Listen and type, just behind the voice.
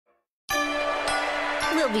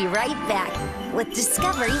We'll be right back with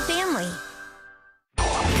Discovery Family.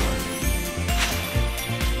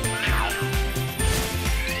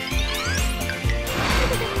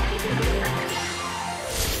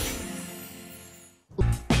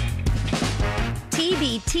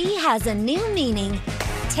 TBT has a new meaning.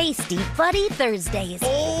 Tasty Buddy Thursdays.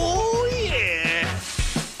 Oh, yeah!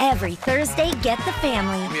 Every Thursday, get the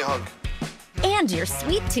family Give me a hug. and your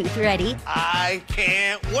sweet tooth ready I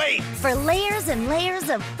can't wait! for layers and layers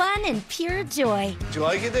of fun and pure joy. Do you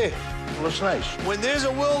like it there? It looks nice. When there's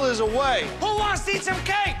a will, there's a way. Who wants to eat some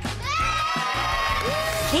cake?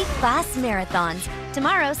 Cake Boss Marathons,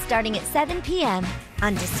 tomorrow starting at 7 p.m.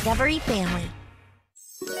 on Discovery Family.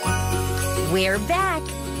 We're back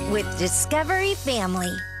with Discovery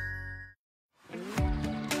Family.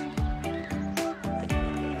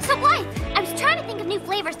 So, Blythe, I was trying to think of new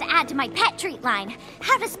flavors to add to my pet treat line.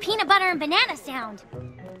 How does peanut butter and banana sound?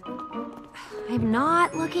 I'm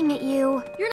not looking at you. You're